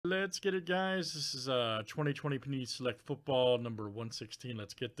let's get it, guys. This is 2020 Panini Select Football number 116.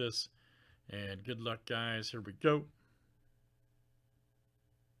 Let's get this. And good luck, guys. Here we go.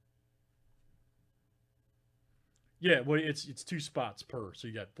 Yeah, well, it's 2 spots per, so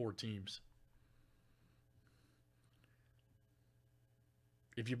you got 4 teams.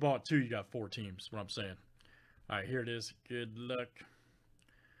 If you bought 2, you got 4 teams, what I'm saying. All right, here it is. Good luck.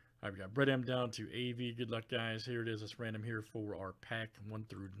 All right, we got Brett M down to AV. Good luck, guys. Here it is. Let's random here for our pack 1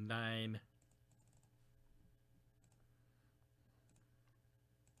 through 9.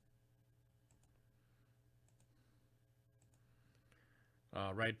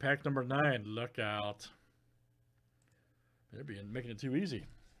 All right, pack number 9. Look out. They're making it too easy.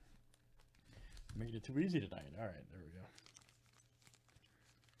 Making it too easy tonight. All right, there we go.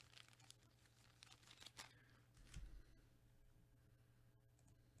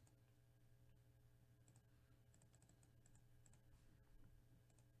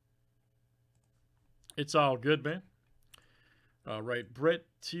 It's all good, man. All right, Brett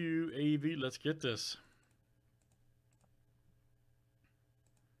to AV. Let's get this.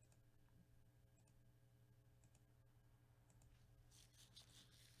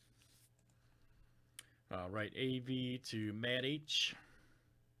 All right, AV to Matt H.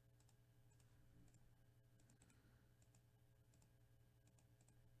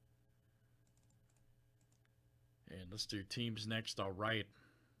 And let's do teams next. All right.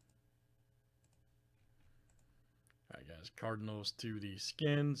 All right, guys. Cardinals to the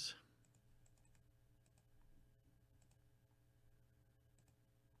Skins.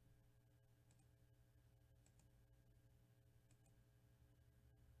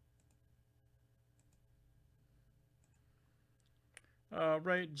 All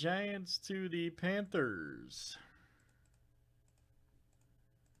right, Giants to the Panthers.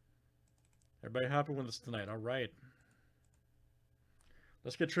 Everybody happy with us tonight. All right.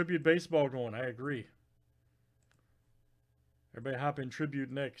 Let's get Tribute Baseball going. I agree. Everybody hop in Tribute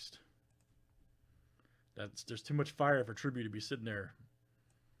next. There's too much fire for Tribute to be sitting there.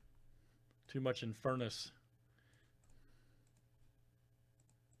 Too much in furnace.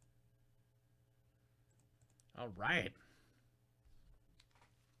 All right.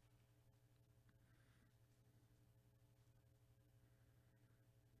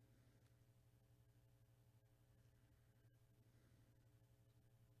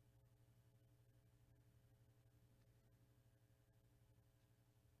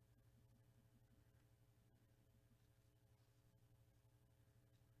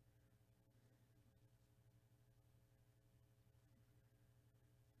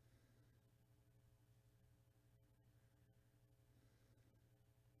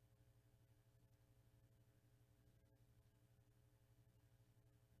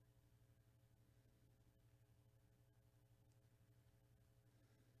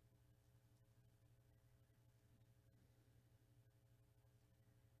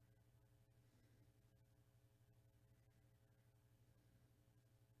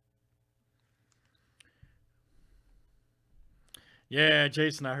 Yeah,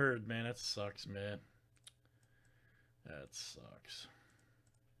 Jason, I heard, man. That sucks, man. That sucks.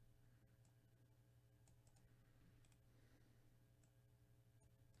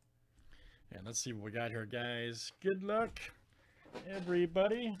 And let's see what we got here, guys. Good luck,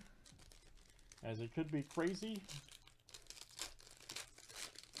 everybody. As it could be crazy.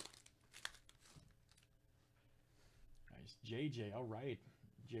 Nice. JJ, all right.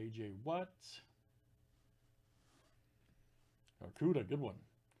 JJ what? Okuda, good one.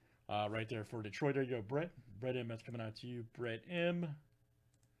 Right there for Detroit. There you go, Brett. Brett M, that's coming out to you. Brett M.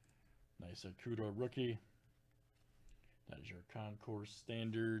 Nice Okuda rookie. That is your Concourse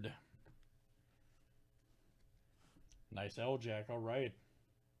standard. Nice L-Jack, all right.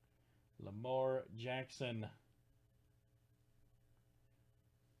 Lamar Jackson.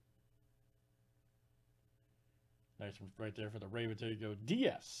 Nice one right there for the Ravens. There you go,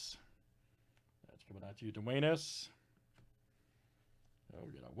 DS. That's coming out to you, Dwayne S. Oh,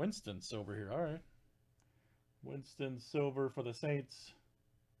 we got a Winston Silver here. All right. Winston Silver for the Saints.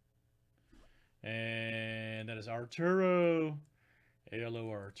 And that is Arturo. ALO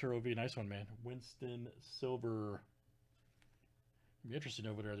Arturo V. Nice one, man. Winston Silver. Be interesting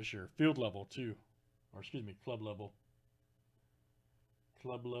over there this year. Field level, too. Or, excuse me, club level.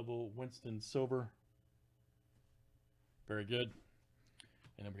 Club level Winston Silver. Very good.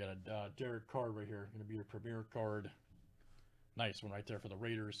 And then we got a Derek card right here. Going to be your premier card. Nice one right there for the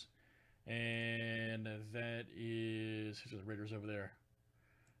Raiders. And that is, who's the Raiders over there?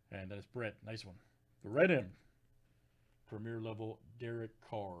 And that is Brett. Nice one. The Red M. Premier level Derek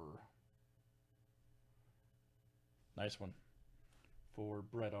Carr. Nice one. for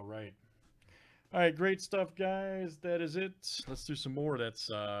Brett. All right. All right, great stuff, guys. That is it. Let's do some more. That's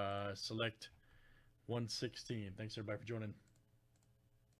Select 116. Thanks, everybody, for joining.